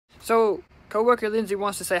So, coworker Lindsay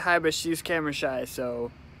wants to say hi, but she's camera shy, so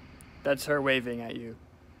that's her waving at you.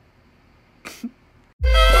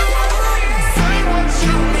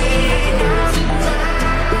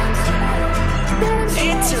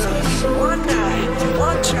 One night,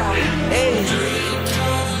 one try, hey.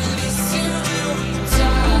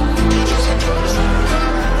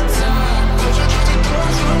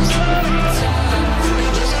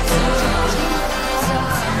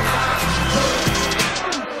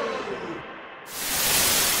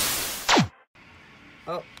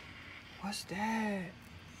 Oh, what's that?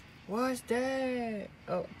 What's that?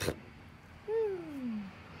 Oh.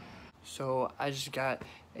 So I just got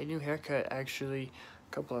a new haircut actually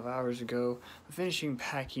a couple of hours ago. I'm finishing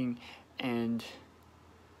packing and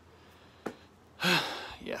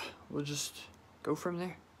yeah, we'll just go from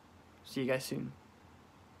there. See you guys soon.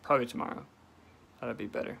 Probably tomorrow. That'll be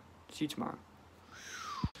better. See you tomorrow.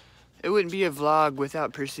 It wouldn't be a vlog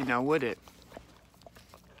without Percy now, would it?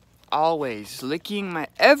 Always licking my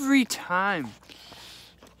every time.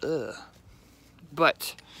 Ugh.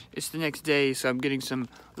 But it's the next day, so I'm getting some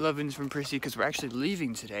lovin's from Percy because we're actually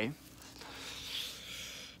leaving today.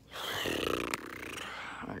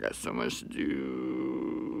 I got so much to do.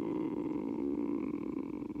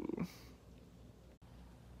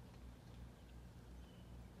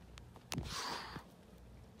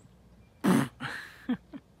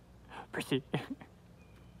 Percy.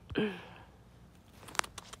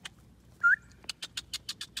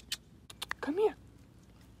 Come here.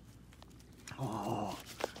 Oh.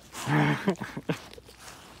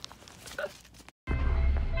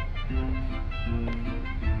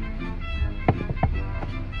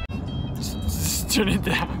 Just turn it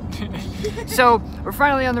down. So, we're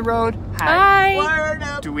finally on the road. Hi. Word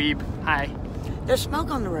up. Dweeb. Hi. There's smoke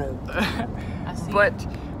on the road. But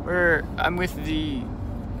I'm with the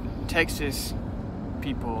Texas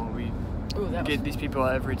people. We get these people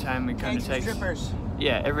every time we come to Texas. Strippers.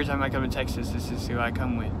 Yeah, every time I come to Texas, this is who I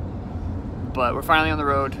come with. But we're finally on the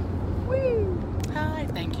road. Woo. Hi,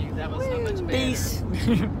 thank you. That was so much better. Peace.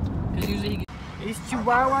 Usually These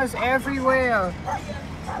chihuahuas everywhere.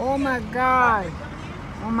 Oh my god.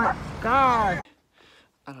 Oh my god.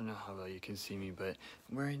 I don't know how well you can see me, but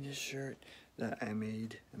I'm wearing this shirt that I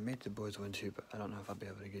made. I made the boys one too, but I don't know if I'll be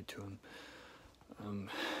able to get to them.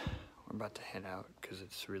 We're about to head out because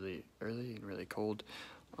it's really early and really cold.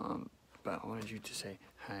 But I wanted you to say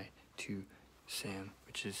hi to Sam,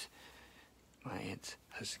 which is my aunt's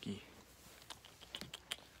husky.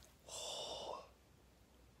 Oh.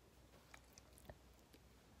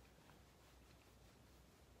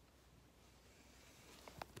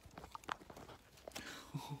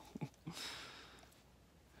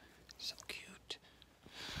 So cute.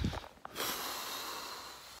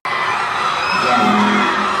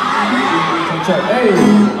 Hey,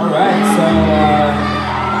 alright, so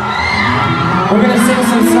we're gonna sing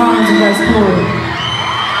some songs if that's cool.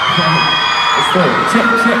 Let's do it. Check.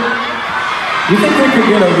 You think we could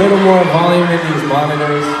get a little more volume in these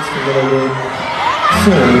monitors? Just a little bit.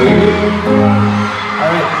 Sure.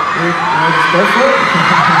 Alright, we'll just go for it.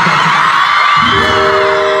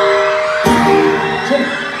 Check.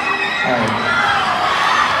 Alright.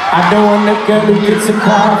 I don't want a girl who gets a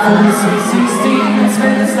car for the sweet 16 and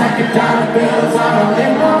spends like $1 bills on a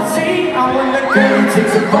limo seat. I want a girl who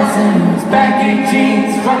takes a bus and is back in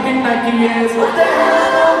jeans, rocking Nike ears. What the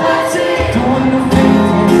hell am I saying? Doing the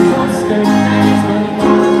things on the coaster, nice money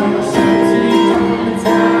cars, no shirts, and you come from the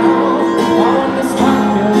town. I want the smart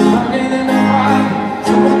girl, running in the fire,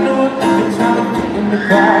 so I know what they're trying to put in the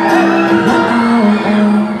car.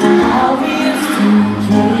 How we used to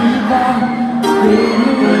dream about.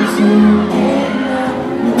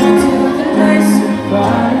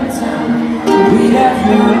 We have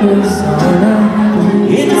numbers on our.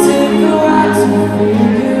 It took a while to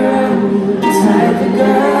figure out the type of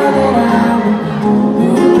girl that I am,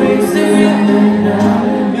 who breaks the rhythm out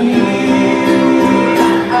of me.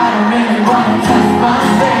 I don't really wanna trust my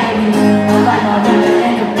baby, I like my brother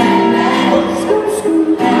and a band name.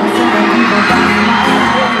 Scoop, and I said that people got my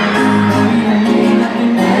baby, but we don't need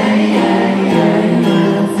nothing,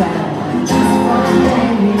 just one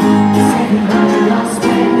baby, second hundred on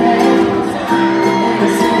spend it.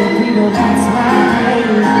 People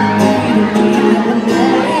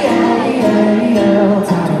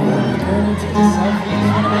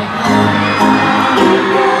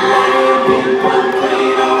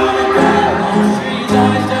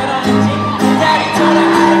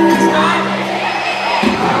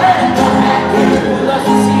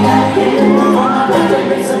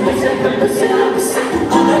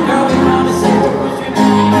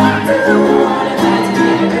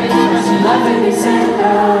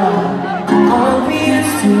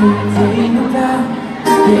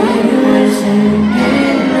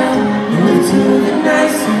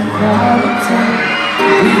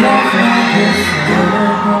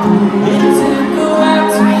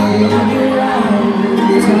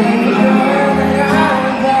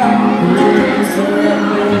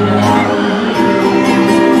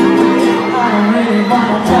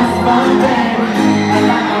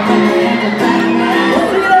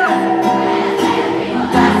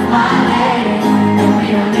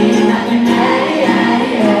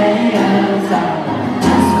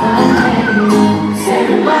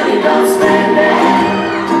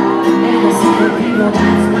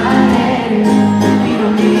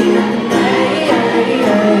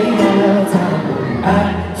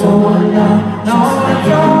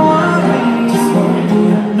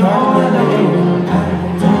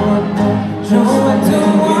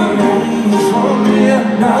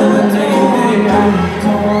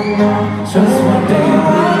Just one day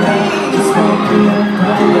we'll just wake up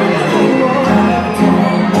one day.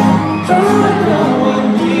 Just like no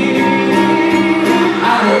one here.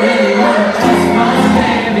 I don't really want just one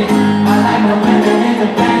baby. I like my women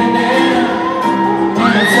independent.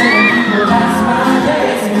 And I'm telling people that's my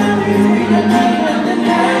day. We don't need nothing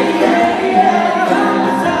now,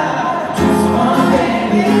 just one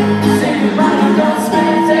baby. Say goodbye, don't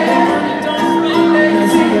spend it. And I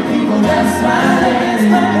say to people that's my day.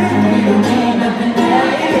 We don't need nothing now,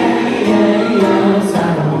 so I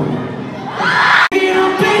don't.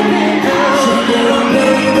 Shake it on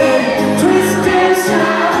baby, twist and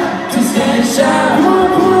shout, twist and shout. Come on,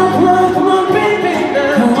 come on, come on, come on, baby.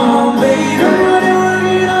 Come on, baby. Come on and work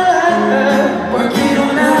it on out. Work it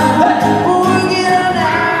on out. Work it on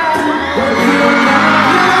out. Work it on out.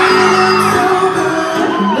 You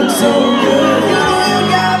look so good. You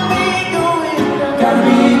got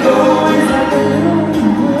me going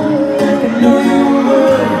like I know you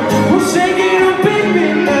would. Well, shake it on baby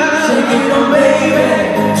now. Shake it on baby.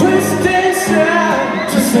 Twist and shout.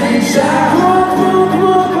 Twist and shout. Come on, come on, come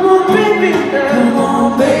on, come on, baby now. Come on,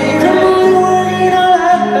 baby. Come on, work it on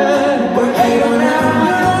out. Work it on out.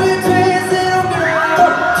 You know you twist it on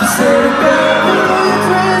girl. Just say it, girl. You know you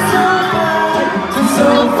twist so far. Twist so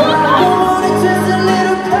far. Come on and twist a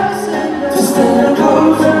little closer. Just a little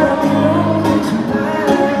closer.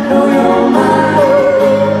 Know you're mine.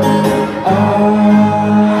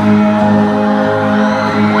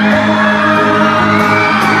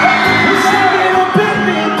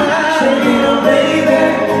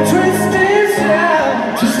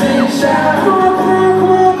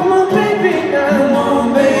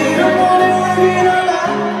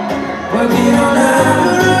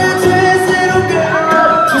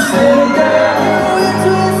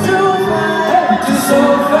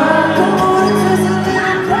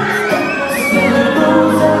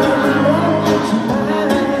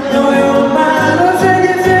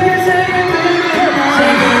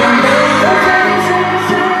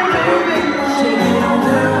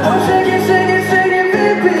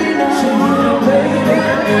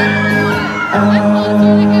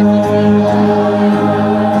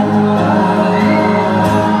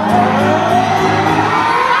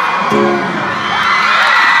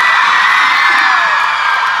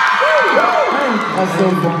 That's so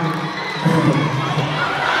fun.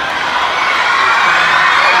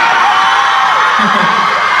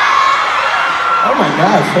 Oh my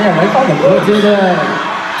gosh, man, I found the book. Did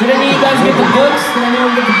any of you guys get the books? Did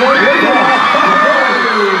anyone get the book?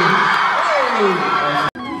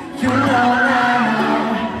 You know now,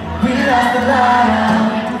 we lost the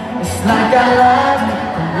line. It's like I lost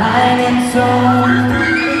the line in two.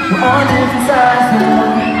 We're on different sides now,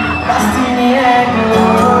 lost in the echo.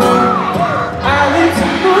 I live to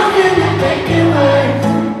move in and make it work.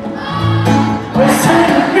 We're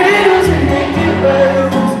signing riddles and make it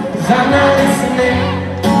work. 'Cause I'm not listening,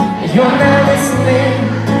 and you're not listening.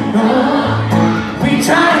 No, we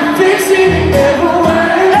try to fix it, it never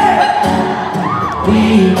works. We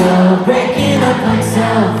go breaking up like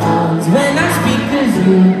cell phones. When I speak 'cause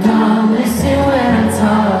you don't listen when I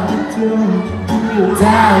talk.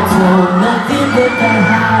 Dial tone, nothing but that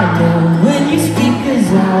high note. When you speak 'cause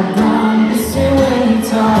I don't listen when you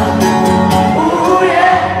talk. Ooh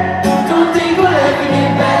yeah, don't think we'll ever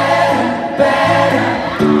get better, better.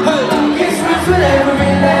 Guess what's with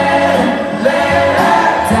every letter.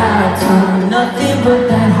 Dial tone, nothing but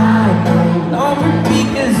that high note. On repeat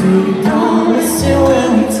 'cause we don't listen when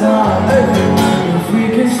we talk. If we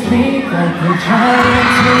could speak like we're trying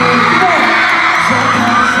to.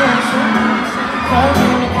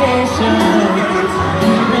 Communication,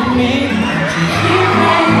 you and me,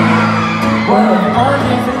 we're on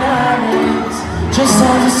different islands, just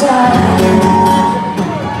on the side.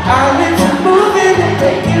 I live to move in and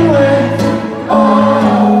make it work.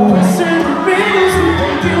 Oh, I serve the riddles to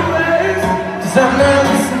make it work. 'Cause I'm not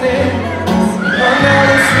listening, I'm not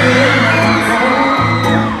listening.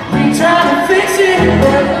 We try to fix it,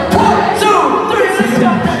 but 1, 2, 3, let's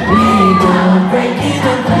go. We go breaking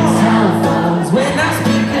up like cell phones. When I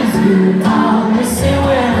speak 'cause you don't listen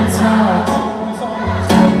when I talk.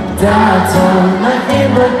 Dial tone, nothing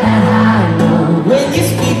but that high note. When you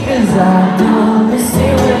speak 'cause I don't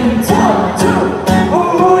listen when you talk.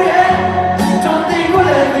 Ooh yeah, don't think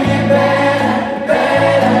we'll ever get better,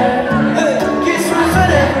 better. Guess what's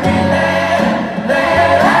with every letter.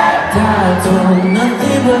 Dial tone,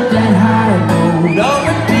 nothing but that high note. All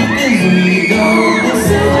repeat 'cause we don't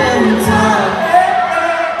listen when we talk.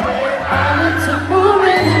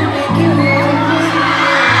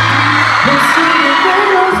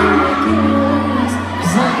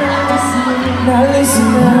 Not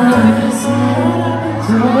listening.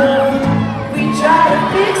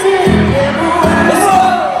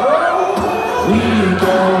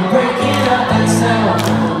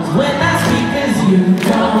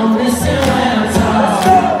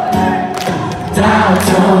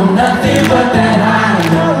 told nothing but that I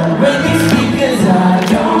know. When these speakers I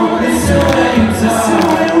don't listen when you talk.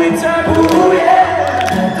 When we talk, ooh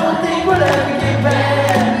yeah. Don't think we'll ever get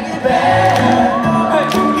better. But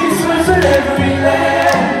you get switched with every letter.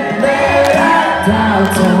 I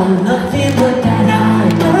told nothing but that I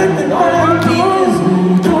know. All the speakers who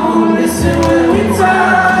don't listen when we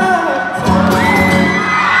talk.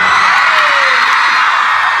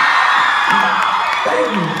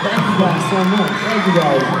 Thank you guys so much. Thank you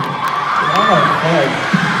guys. Oh, thanks.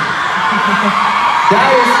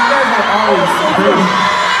 Guys, you guys are always great.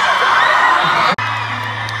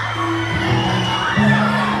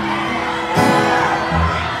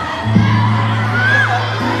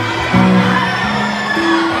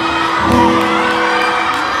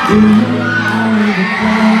 You are the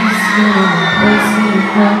place, you're the person you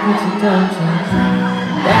cry, but you don't change.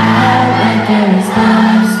 That right there is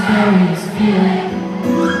life's scariest feeling.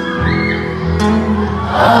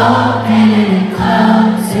 Oh, painted in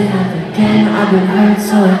clouds, it up again. I've been hurt,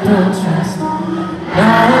 so I don't trust.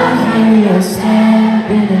 Now here you're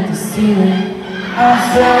staring at the ceiling. I've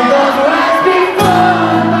said those words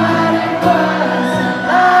before, but it was a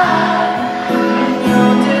lie. You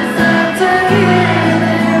deserve to hear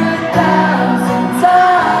them 1,000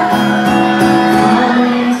 times.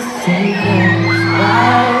 Always say things,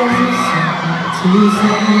 why is it something to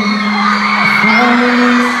say?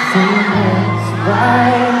 Always say things, why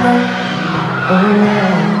am I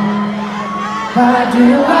around? Why do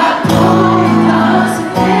I pull you close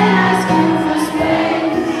and then ask you for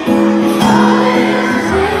space? Always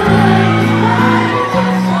say things, why is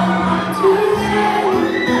it someone to say?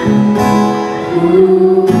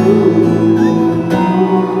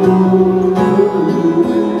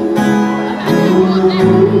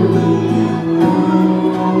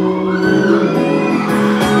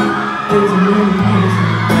 There's a million things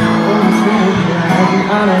always saying you're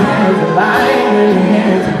on a head of line, when your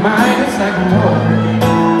hands are mine, it's like a war.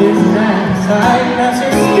 Isn't that exciting? That's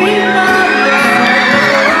your skin on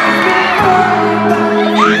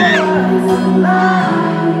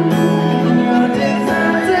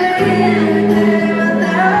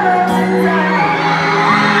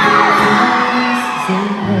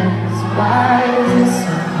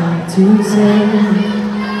to say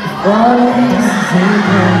all of these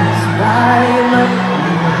things, why am I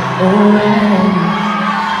already?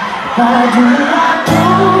 Why do I go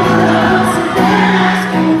close and then ask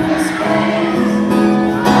you for space? All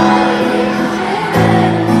of these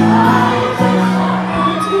things, why is there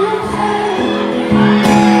something to say?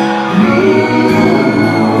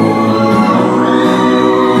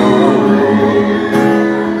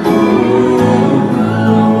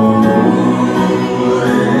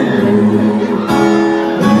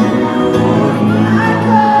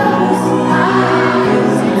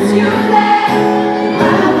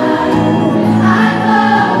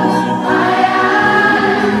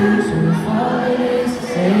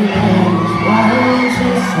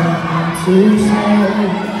 To say,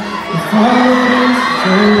 if all of this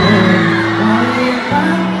is why if I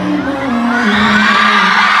can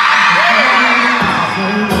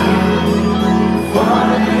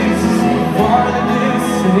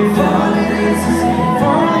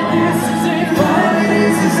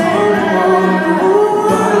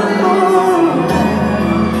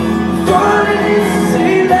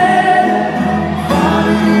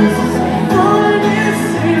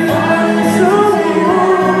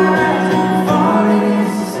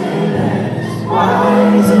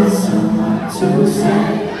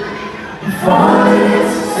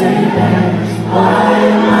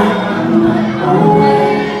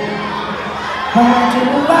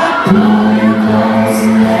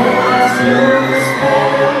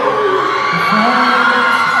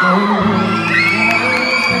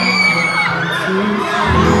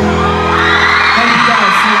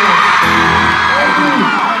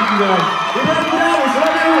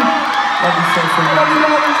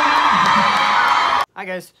Hi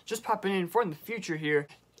guys, just popping in for in the future here.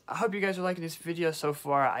 I hope you guys are liking this video so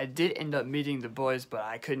far. I did end up meeting the boys, but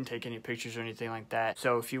I couldn't take any pictures or anything like that.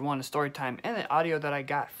 So if you want a story time and the audio that I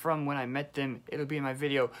got from when I met them, it'll be in my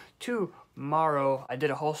video tomorrow. I did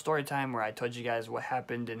a whole story time where I told you guys what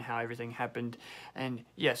happened and how everything happened. And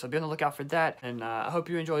yeah, so be on the lookout for that. And I hope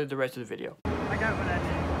you enjoyed the rest of the video. I got what I did.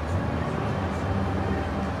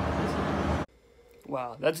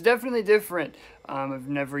 Wow, that's definitely different. I've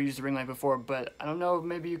never used a ring light before, but I don't know,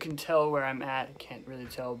 maybe you can tell where I'm at. I can't really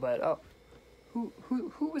tell, but oh, who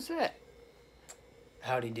was that?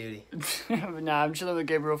 Howdy doody. Nah, I'm chilling with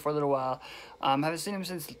Gabriel for a little while. Haven't seen him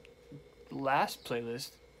since last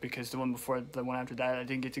playlist. because the one before, the one after that, I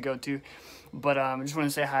didn't get to go to. But I just want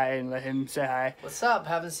to say hi and let him say hi. What's up?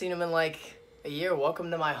 Haven't seen him in like a year.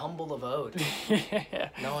 Welcome to my humble abode. Yeah.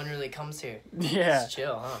 No one really comes here. Yeah. Just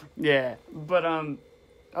chill, huh? Yeah. But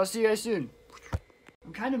I'll see you guys soon.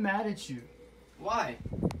 I'm kind of mad at you. Why?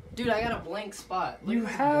 Dude, I got a blank spot. Look You at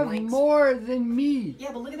this have blank more than me.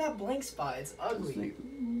 Yeah, but look at that blank spot. It's ugly. It's like,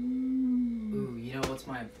 Ooh, you know what's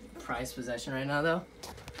my prized possession right now, though?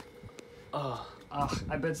 Oh,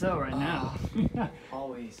 I bet so right now.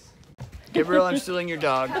 always. Gabriel, I'm stealing your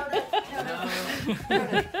dog. You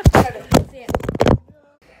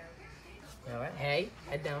know what? Hey,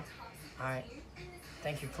 head down. All right.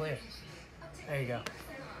 Thank you, clear. There you go.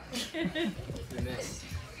 You missed.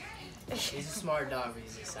 He's a smart dog, but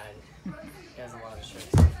he's excited. He has a lot of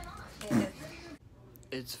shirts.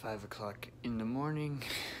 It's 5 o'clock in the morning.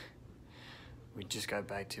 We just got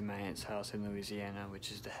back to my aunt's house in Louisiana,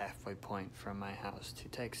 which is the halfway point from my house to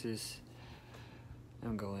Texas.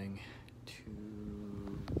 I'm going to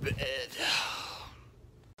bed.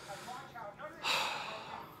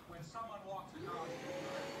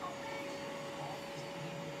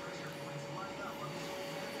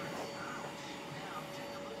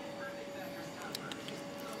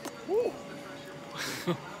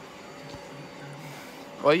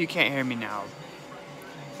 Well, you can't hear me now.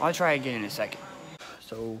 I'll try again in a second.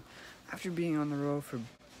 So, after being on the road for a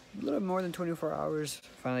little more than 24 hours,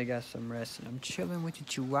 finally got some rest, and I'm chilling with the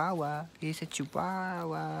Chihuahua. It's a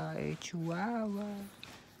Chihuahua, a Chihuahua.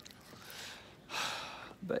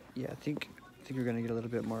 But yeah, I think we're gonna get a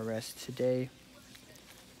little bit more rest today,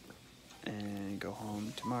 and go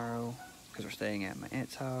home tomorrow because we're staying at my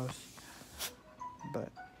aunt's house. But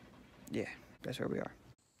yeah, that's where we are.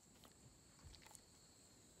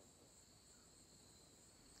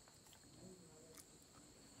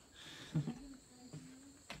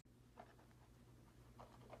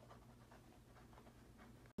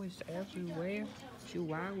 It's everywhere.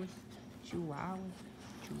 Chihuahuas, chihuahuas,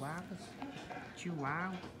 chihuahuas,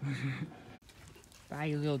 chihuahua. Bye,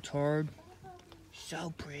 you little turd.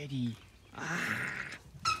 So pretty. Ah,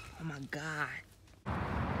 oh my God.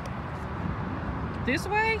 This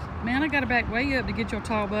way? Man, I gotta back way up to get your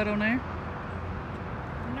tall butt on there.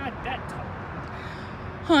 Not that tall.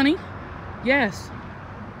 Honey, yes.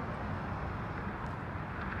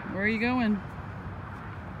 Where are you going?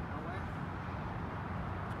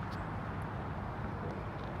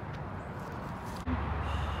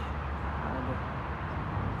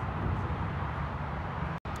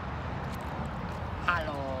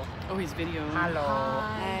 Hello. Oh, he's videoing. Hello.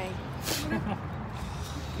 Hi.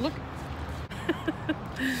 Look.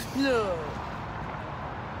 No.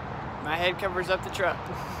 My head covers up the truck.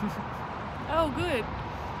 Oh, good.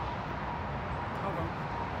 Hold on.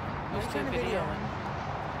 Where's Still the video?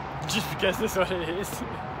 Just because that's what it is.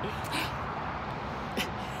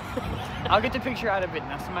 I'll get the picture out of it.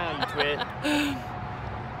 Now smile, you twit.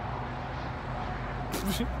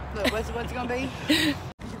 Look, what's it gonna be?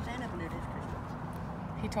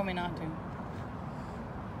 He told me not to.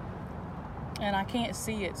 And I can't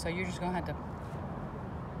see it, so you're just gonna have to.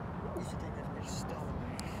 You should take that picture.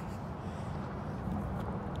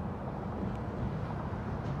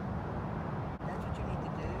 That's what you need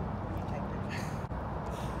to do when you take pictures.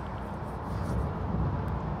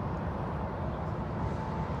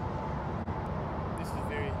 This is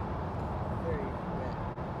very wet.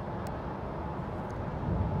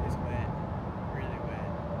 It's wet. Really wet.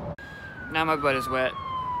 Now my butt is wet.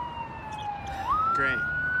 Great.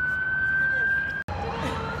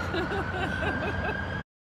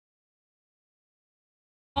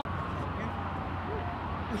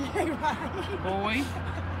 Boy.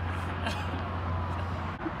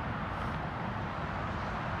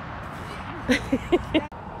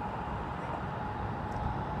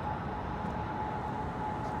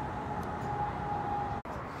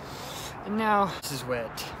 And now this is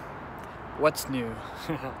wet. What's new?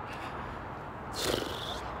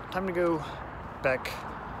 Time to go back.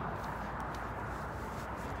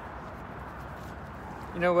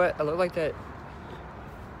 You know what? I look like that.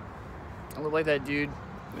 I look like that dude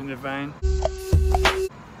in the vine.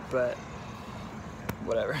 But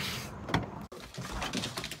whatever.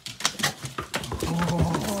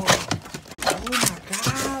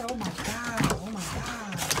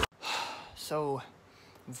 So,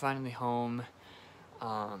 I'm finally home.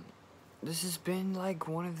 This has been like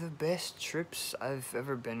one of the best trips I've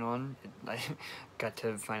ever been on. I got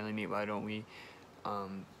to finally meet Why Don't We.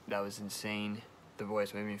 That was insane. The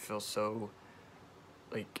boys made me feel so,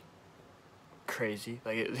 like, crazy.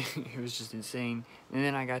 Like, it was just insane. And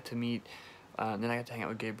then I got to meet, then I got to hang out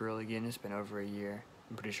with Gabriel again. It's been over a year.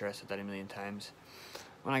 I'm pretty sure I said that a million times.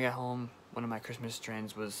 when I got home, one of my Christmas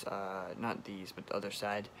trends was, not these, but the other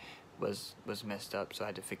side was messed up, so I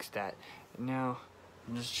had to fix that. And now,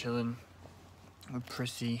 I'm just chilling with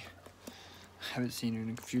Prissy. I haven't seen her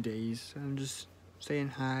in a few days, so I'm just saying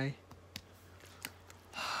hi.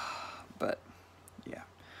 But, yeah.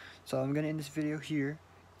 So I'm gonna end this video here.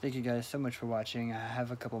 Thank you guys so much for watching. I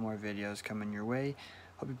have a couple more videos coming your way.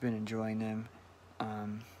 Hope you've been enjoying them.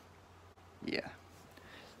 Yeah.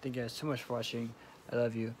 Thank you guys so much for watching. I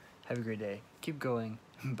love you. Have a great day. Keep going.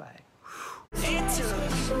 Bye. It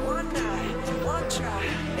took one night, one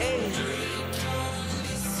try.